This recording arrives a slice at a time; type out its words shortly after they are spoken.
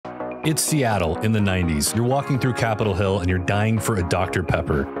It's Seattle in the 90s. You're walking through Capitol Hill and you're dying for a Dr.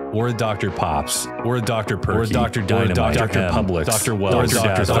 Pepper, or a Dr. Pops, or a Dr. Perky, or a Dr. Dynamite, or a Dr. Publix, Dr. Wells,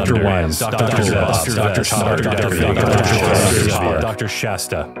 Dr. Wines, Dr.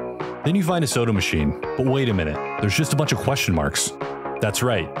 Shasta. Then you find a soda machine, but wait a minute, there's just a bunch of question marks. That's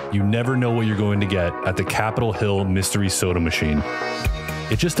right, you never know what you're going to get at the Capitol Hill Mystery Soda Machine.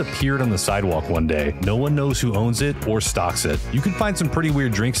 It just appeared on the sidewalk one day. No one knows who owns it or stocks it. You can find some pretty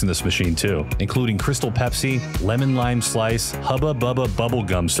weird drinks in this machine too, including Crystal Pepsi, Lemon Lime Slice, Hubba Bubba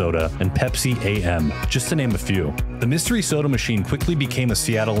Bubblegum Soda, and Pepsi AM, just to name a few. The mystery soda machine quickly became a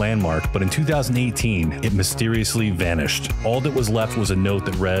Seattle landmark, but in 2018, it mysteriously vanished. All that was left was a note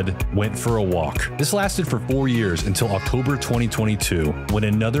that read, "Went for a walk." This lasted for 4 years until October 2022, when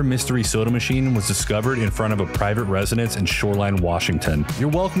another mystery soda machine was discovered in front of a private residence in Shoreline, Washington. You're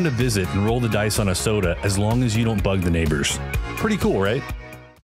welcome to visit and roll the dice on a soda as long as you don't bug the neighbors. Pretty cool, right?